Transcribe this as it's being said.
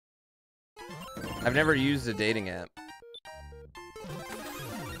I've never used a dating app.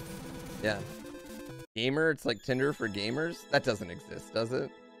 Yeah. Gamer, it's like Tinder for gamers? That doesn't exist, does it?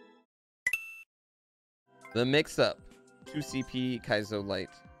 The Mix-Up. 2CP Kaizo Light.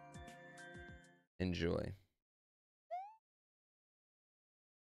 Enjoy.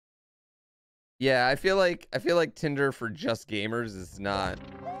 Yeah, I feel like Tinder for just gamers is not.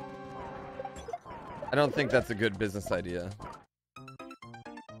 I don't think that's a good business idea.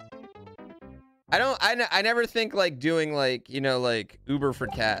 I never think like doing like, you know, like Uber for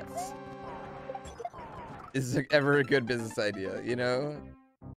cats is ever a good business idea, you know?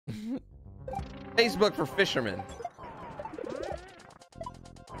 Facebook for fishermen.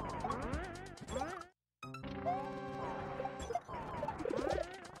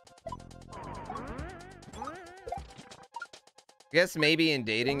 I guess maybe in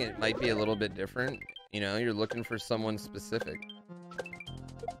dating it might be a little bit different. You know, you're looking for someone specific.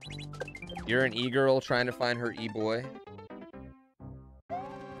 You're an e-girl trying to find her e-boy.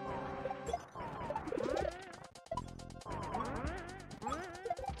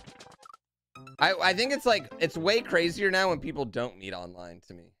 I think it's like, it's way crazier now when people don't meet online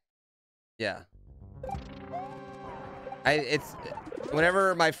to me. Yeah. It's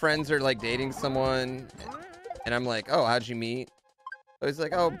whenever my friends are like dating someone and I'm like, oh, how'd you meet? So it's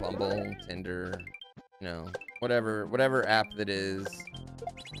like, oh, Bumble, Tinder, you know, whatever app that is.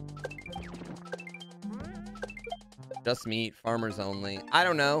 Just Meet, Farmers Only. I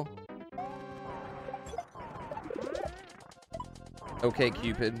don't know. Okay,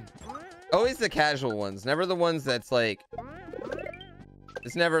 Cupid. Always the casual ones, never the ones that's like,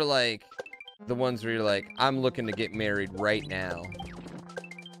 it's never like the ones where you're like, I'm looking to get married right now.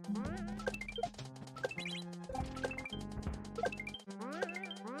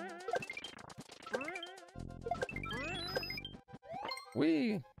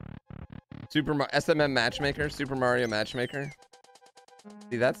 SMM Matchmaker, Super Mario Matchmaker.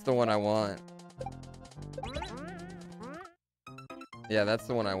 See, that's the one I want. Yeah, that's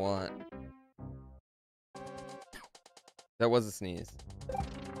the one I want. That was a sneeze.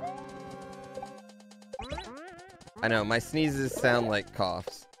 I know, my sneezes sound like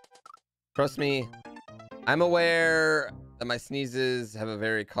coughs. Trust me, I'm aware that my sneezes have a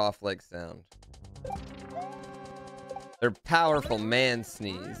very cough-like sound. They're powerful man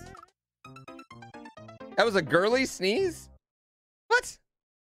sneeze. That was a girly sneeze? What?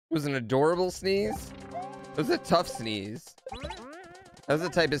 It was an adorable sneeze? It was a tough sneeze. That was the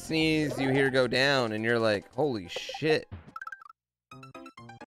type of sneeze you hear go down and you're like, holy shit.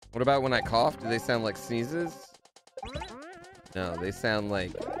 What about when I cough? Do they sound like sneezes? No, they sound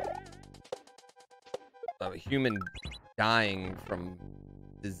like a human dying from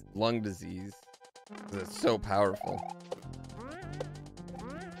lung disease. It's so powerful.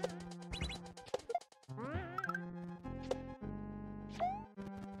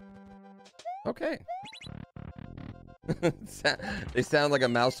 Okay. They sound like a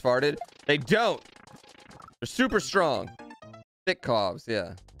mouse farted. They don't. They're super strong. Thick coughs,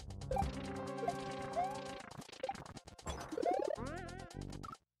 yeah.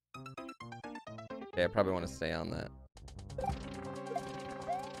 Okay, I probably want to stay on that.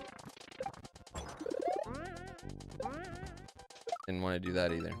 Didn't want to do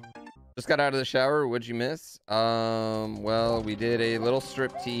that either. Just got out of the shower. What'd you miss? Well, we did a little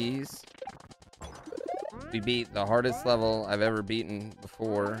striptease. We beat the hardest level I've ever beaten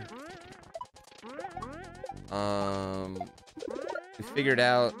before. We figured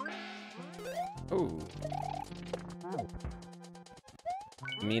out... Ooh.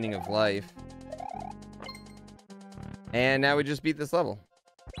 The meaning of life. And now we just beat this level.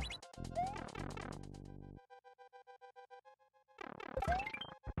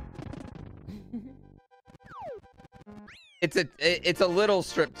 It's a little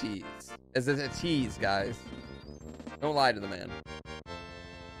striptease. It's a tease, guys. Don't lie to the man.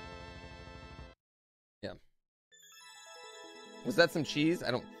 Yeah. Was that some cheese?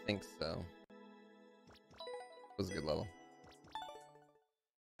 I don't think so. It was a good level.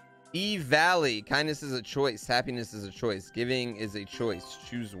 E Valley. Kindness is a choice. Happiness is a choice. Giving is a choice.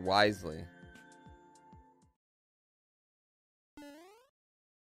 Choose wisely.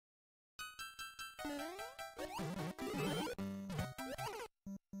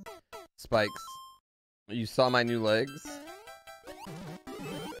 Spikes. You saw my new legs?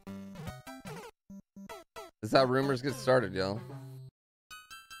 This is how rumors get started, yo.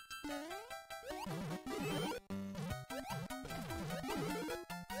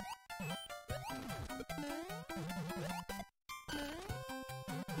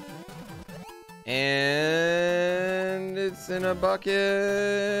 And it's in a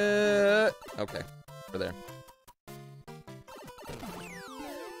bucket. Okay, we're there.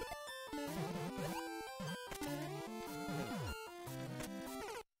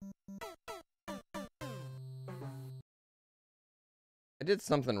 I did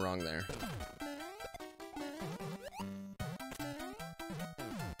something wrong there.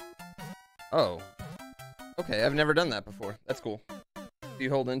 Oh. Okay, I've never done that before. That's cool. You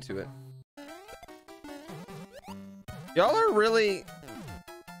hold into it. Y'all are really...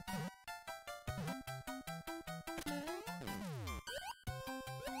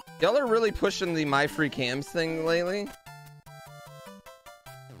 Y'all are really pushing the My Free Cams thing lately.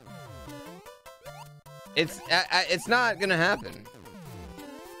 It's not gonna happen.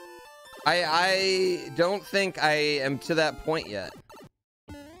 I don't think I am to that point yet.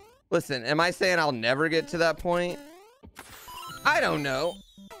 Listen, am I saying I'll never get to that point? I don't know.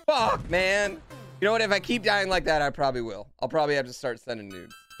 Fuck, man. You know what? If I keep dying like that, I probably will. I'll probably have to start sending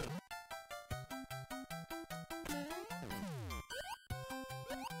nudes.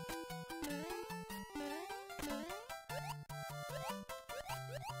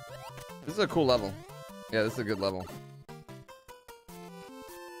 This is a cool level. Yeah, this is a good level.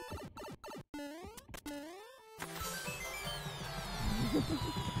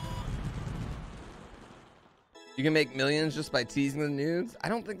 You can make millions just by teasing the nudes? I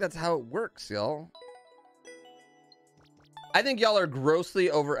don't think that's how it works, y'all. I think y'all are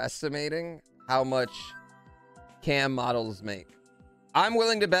grossly overestimating how much cam models make. I'm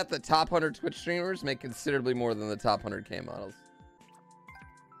willing to bet the top 100 Twitch streamers make considerably more than the top 100 cam models.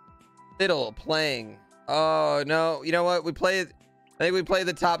 Fiddle, playing. Oh, no. You know what? I think we played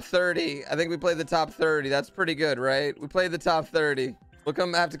the top 30. I think we played the top 30. That's pretty good, right? We played the top 30.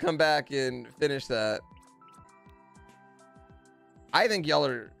 We'll have to come back and finish that. I think y'all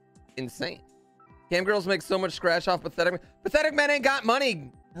are insane. Cam girls make so much scratch off pathetic. Pathetic men ain't got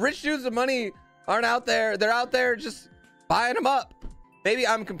money. Rich dudes with money aren't out there. They're out there just buying them up. Maybe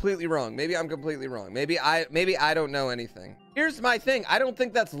I'm completely wrong. Maybe I'm completely wrong. Maybe I don't know anything. Here's my thing. I don't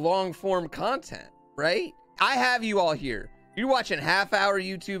think that's long form content, right? I have you all here. You're watching half-hour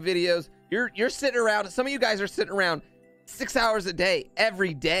YouTube videos. You're sitting around. Some of you guys are sitting around 6 hours a day,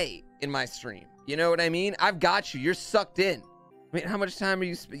 every day in my stream. You know what I mean? I've got you. You're sucked in. I mean, how much time are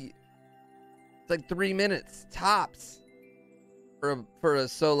you spending? It's like 3 minutes tops for a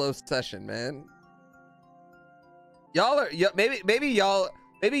solo session, man. Y'all are maybe y'all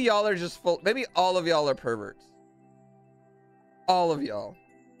are just full. Maybe all of y'all are perverts. All of y'all.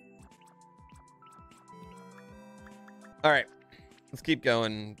 All right, let's keep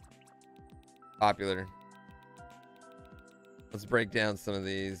going. Popular. Let's break down some of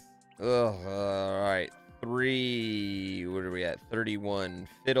these. Ugh, all right. 3. What are we at? 31.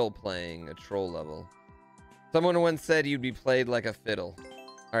 Fiddle playing, a troll level. Someone once said you'd be played like a fiddle.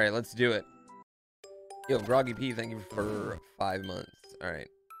 All right, let's do it. Yo, Groggy P, thank you for 5 months. All right.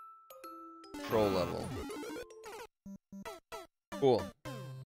 Troll level. Cool.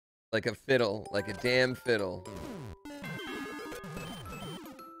 Like a fiddle, like a damn fiddle.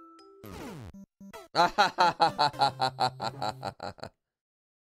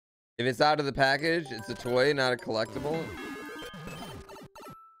 If it's out of the package, it's a toy, not a collectible.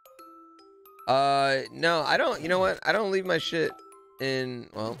 No, I don't. You know what? I don't leave my shit in.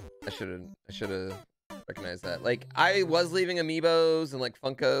 Well, I should have recognized that. Like, I was leaving amiibos and like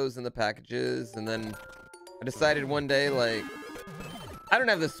Funkos in the packages, and then I decided one day, like, I don't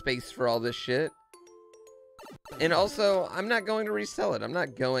have the space for all this shit. And also, I'm not going to resell it. I'm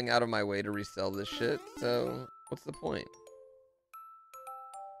not going out of my way to resell this shit. So, what's the point?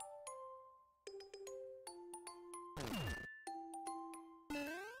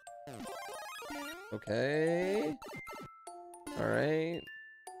 Okay. All right.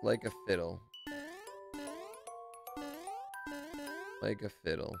 Like a fiddle. Like a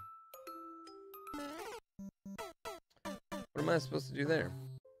fiddle. What am I supposed to do there?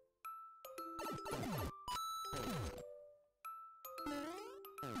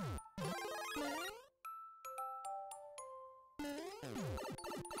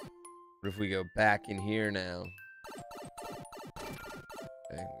 What if we go back in here now?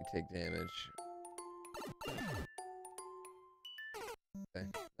 Okay, we take damage. Okay,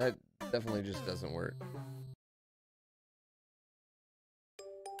 that definitely just doesn't work.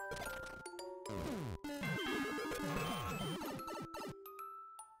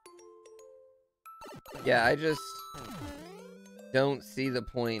 Yeah, I just don't see the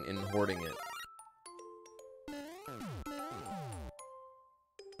point in hoarding it.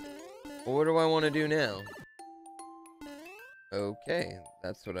 Well, what do I want to do now? Okay,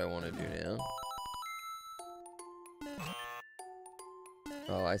 that's what I want to do now.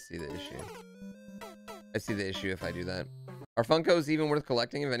 Oh, I see the issue. I see the issue if I do that. Are Funkos even worth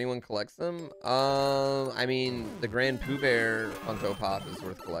collecting if anyone collects them? I mean, the GrandPOOBear Funko Pop is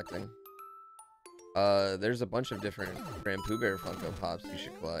worth collecting. There's a bunch of different GrandPOOBear Funko Pops you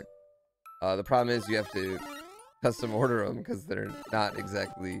should collect. The problem is you have to custom order them because they're not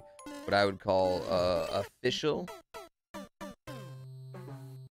exactly what I would call official.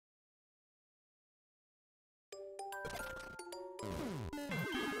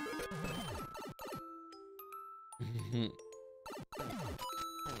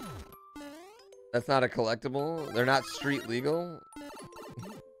 That's not a collectible. They're not street legal.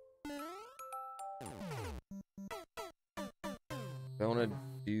 I want to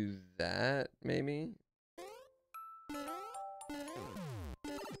do that, maybe.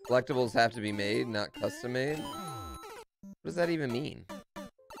 Collectibles have to be made, not custom made. What does that even mean?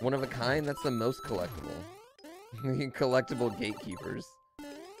 One of a kind? That's the most collectible. Collectible gatekeepers.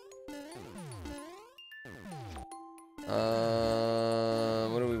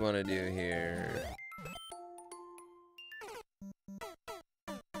 What do we want to do here?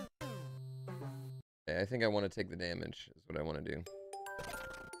 Okay, I think I want to take the damage, is what I want to do.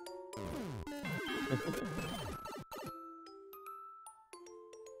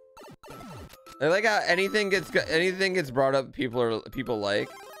 I like how anything gets brought up, people like,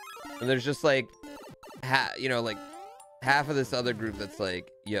 and there's just like, you know, like half of this other group that's like,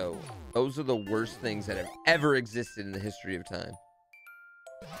 yo, those are the worst things that have ever existed in the history of time.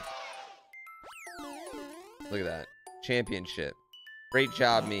 Look at that. Championship. Great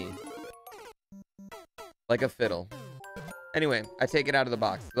job, me. Like a fiddle. Anyway, I take it out of the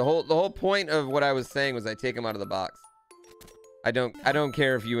box. The whole point of what I was saying was I take them out of the box. I don't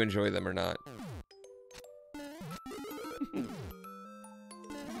care if you enjoy them or not.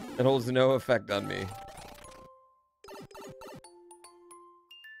 It holds no effect on me.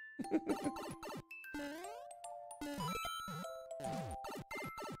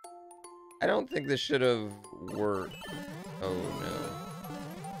 I don't think this should have worked. Oh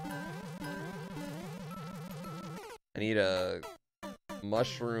no. I need a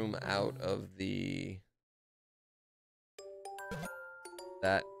mushroom out of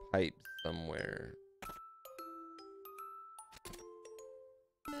that pipe somewhere.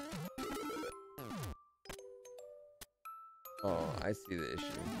 Oh, I see the issue.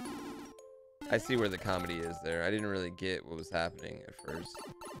 I see where the comedy is there. I didn't really get what was happening at first.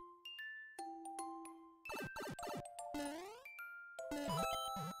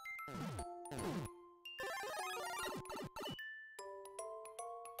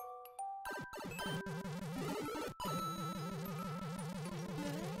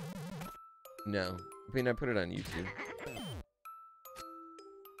 No. I mean, I put it on YouTube.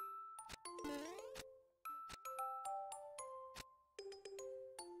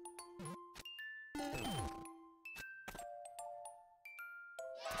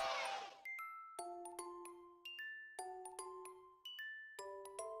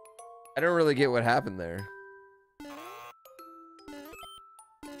 I don't really get what happened there.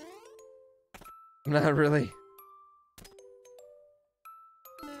 Not really.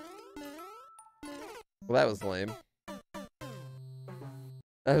 Well, that was lame.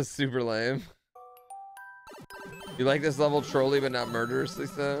 That was super lame. You like this level trolly, but not murderously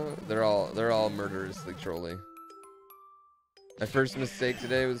so? They're all murderously trolly. My first mistake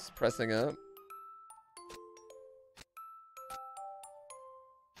today was pressing up.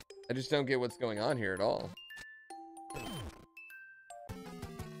 I just don't get what's going on here at all.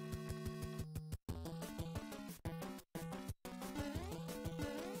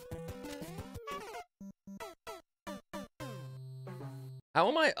 How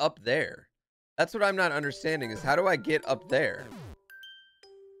am I up there? That's what I'm not understanding, is how do I get up there?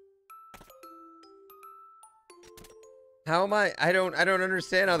 How am I don't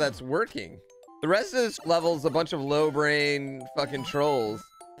understand how that's working. The rest of this level is a bunch of low brain fucking trolls.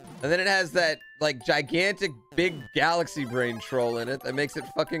 And then it has that like gigantic big galaxy brain troll in it that makes it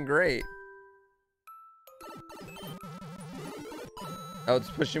fucking great. Oh,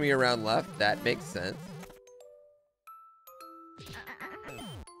 it's pushing me around left? That makes sense.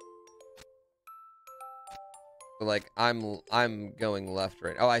 So like I'm going left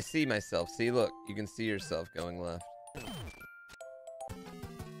right. Oh, I see myself. See, look, you can see yourself going left.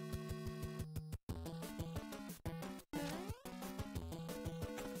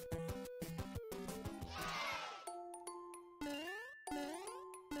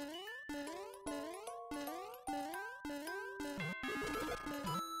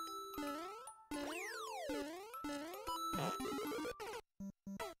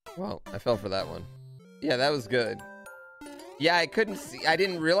 Well, I fell for that one. Yeah, that was good. Yeah, I couldn't see. I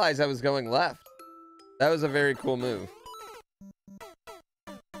didn't realize I was going left. That was a very cool move.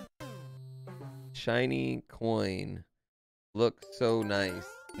 Shiny coin. Look so nice.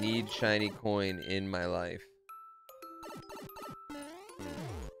 Need shiny coin in my life.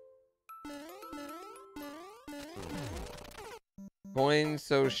 Coin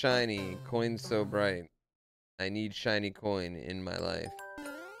so shiny. Coin so bright. I need shiny coin in my life.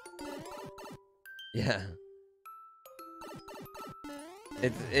 Yeah.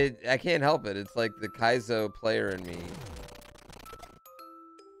 I can't help it. It's like the Kaizo player in me.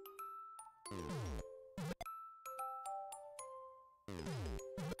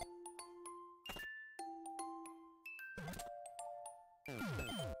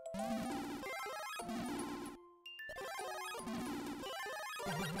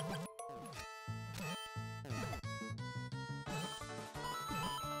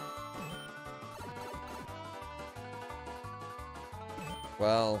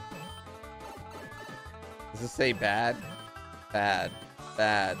 Well, does this say bad? Bad.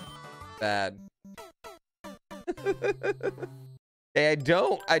 Bad. Bad. Hey, I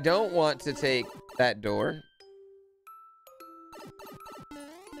don't want to take that door.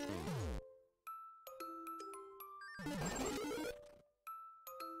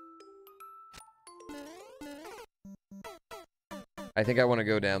 I think I want to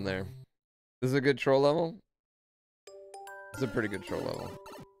go down there. This is a good troll level. It's a pretty good troll level.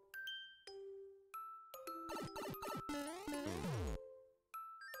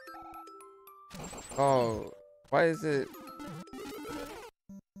 Oh, why is it?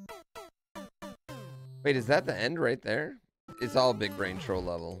 Wait, is that the end right there? It's all big brain troll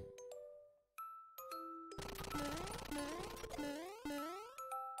level.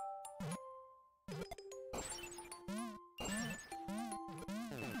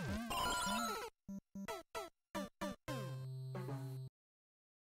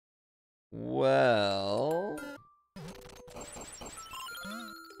 Well,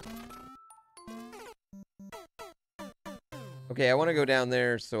 okay, I want to go down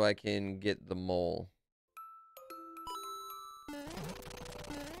there so I can get the mole.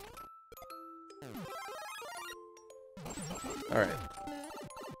 All right.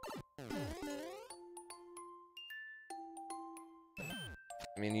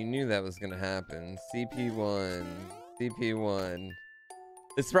 I mean, you knew that was going to happen. CP1, CP1.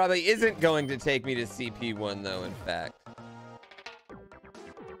 This probably isn't going to take me to CP1, though, in fact.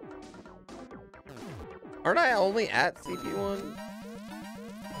 Aren't I only at CP1?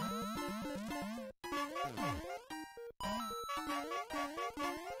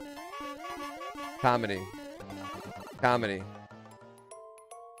 Comedy. Comedy.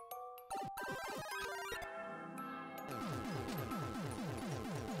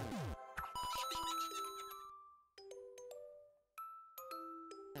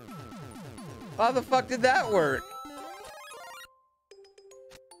 How the fuck did that work?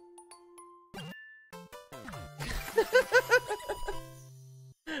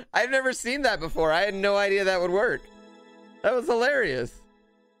 I've never seen that before. I had no idea that would work. That was hilarious.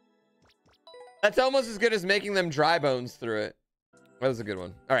 That's almost as good as making them dry bones through it. That was a good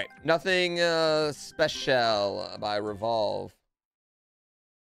one. All right. Nothing special by Revolve.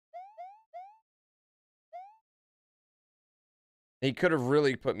 He could have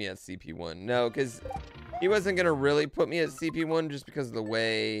really put me at CP1. No, because he wasn't going to really put me at CP1 just because of the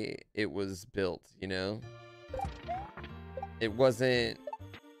way it was built, you know? It wasn't...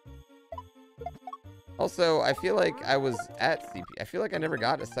 Also, I feel like I was at CP. I feel like I never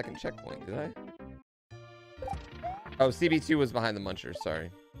got a second checkpoint, did I? Oh, CB2 was behind the munchers,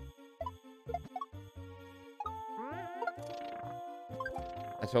 sorry.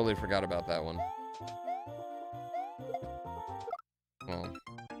 I totally forgot about that one.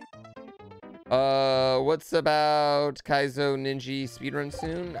 Oh. What's about Kaizo Ninja speedrun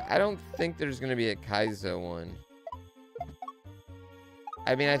soon? I don't think there's gonna be a Kaizo one.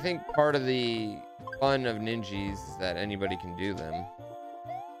 I mean, I think part of the fun of ninjas is that anybody can do them.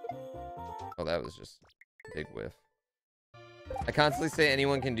 Oh, that was just a big whiff. I constantly say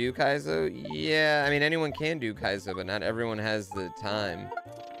anyone can do Kaizo. Yeah, I mean, anyone can do Kaizo, but not everyone has the time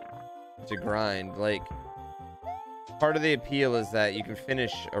to grind. Like, part of the appeal is that you can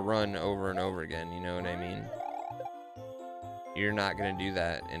finish a run over and over again, you know what I mean? You're not going to do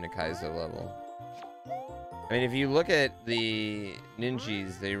that in a Kaizo level. I mean, if you look at the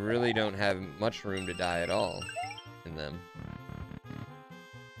ninjas, they really don't have much room to die at all in them.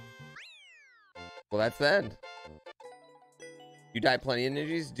 Well, that's the end. You died plenty in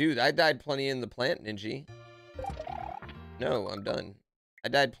ninjas? Dude, I died plenty in the plant ninja. No, I'm done. I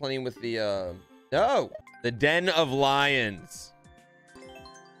died plenty with the, no! The Den of Lions.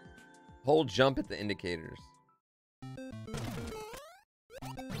 Hold jump at the indicators.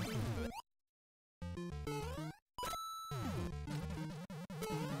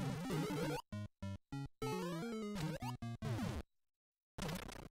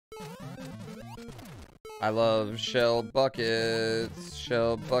 I love shell buckets.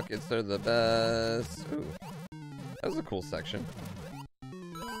 Shell buckets are the best. Ooh, that was a cool section.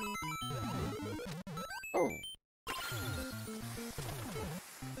 Oh.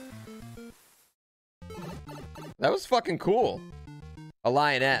 That was fucking cool. A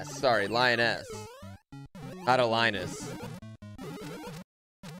lioness. Sorry, lioness. Not a lioness.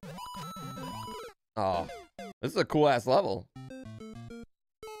 Oh, this is a cool ass level.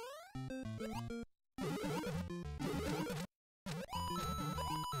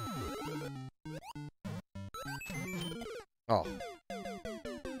 Oh,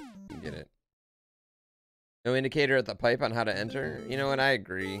 get it. No indicator at the pipe on how to enter? You know what? I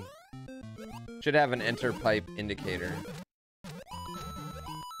agree. Should have an enter pipe indicator.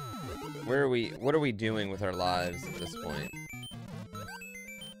 Where are we? What are we doing with our lives at this point?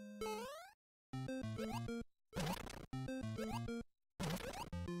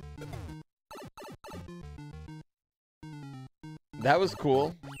 That was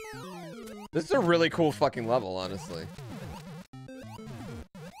cool. This is a really cool fucking level, honestly.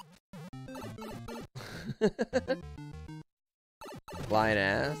 Lion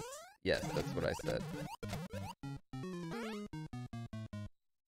ass? Yes, that's what I said.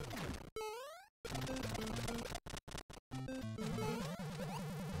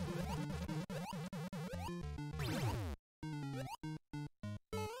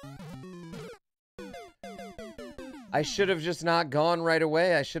 I should have just not gone right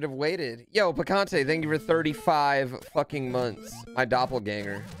away. I should have waited. Yo, Picante, thank you for 35 fucking months. My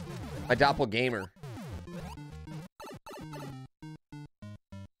doppelganger. My doppelgamer.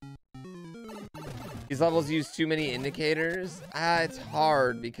 These levels use too many indicators. It's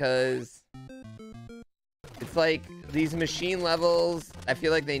hard because it's like these machine levels, I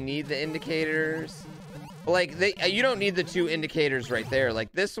feel like they need the indicators. But like you don't need the 2 indicators right there. Like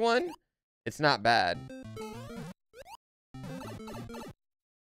this one, it's not bad.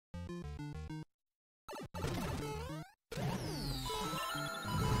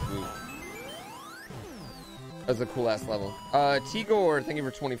 Ooh. That was a cool ass level. Tigor, thank you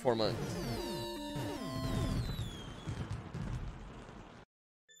for 24 months.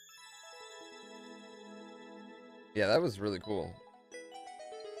 Yeah, that was really cool.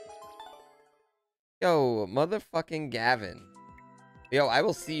 Yo, motherfucking Gavin. Yo, I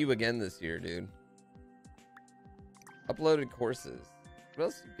will see you again this year, dude. Uploaded courses. What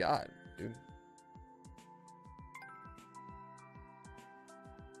else you got, dude?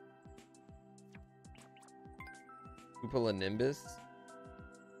 Cupola Nimbus.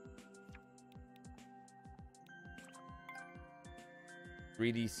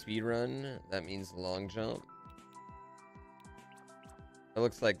 Speedrun. That means long jump. It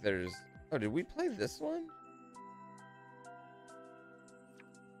looks like there's... Oh, did we play this one?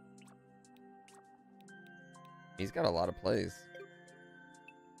 He's got a lot of plays.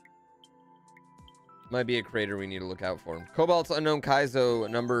 Might be a creator we need to look out for. Cobalt's Unknown Kaizo,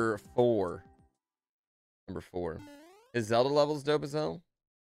 number 4. Number 4. Is Zelda levels dope as hell?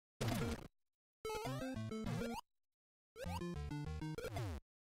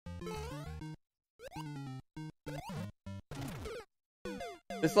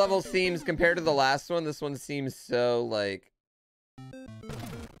 This level seems, compared to the last one, this one seems so, like,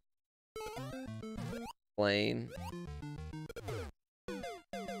 plain.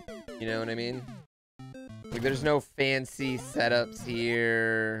 You know what I mean? Like, there's no fancy setups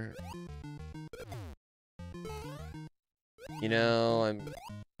here. You know, I'm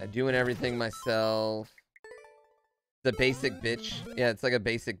doing everything myself. It's a basic bitch. Yeah, it's like a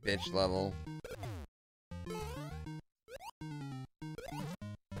basic bitch level.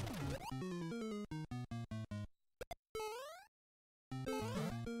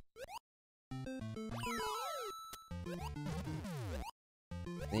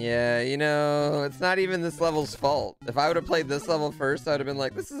 Yeah, you know, it's not even this level's fault. If I would have played this level first, I would have been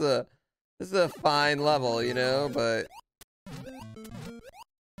like, this is a fine level, you know, but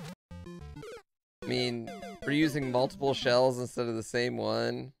I mean, we're using multiple shells instead of the same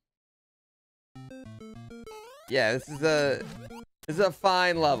one. Yeah, this is a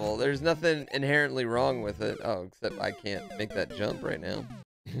fine level. There's nothing inherently wrong with it. Oh, except I can't make that jump right now.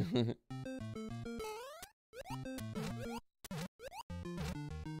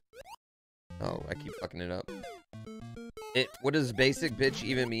 Oh, I keep fucking it up. What does basic bitch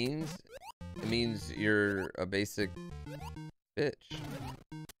even means? It means you're a basic bitch.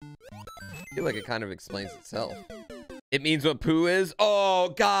 I feel like it kind of explains itself. It means what poo is? Oh,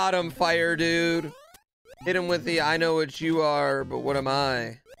 got him, fire dude. Hit him with the I know what you are, but what am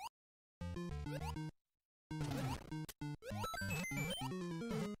I?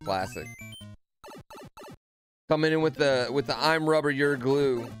 Classic. Coming in with the I'm rubber, you're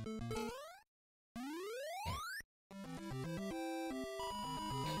glue.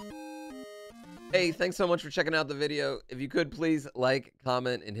 Hey, thanks so much for checking out the video. If you could please like,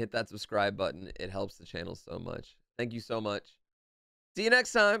 comment, and hit that subscribe button. It helps the channel so much. Thank you so much. See you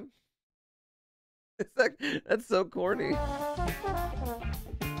next time. That's so corny.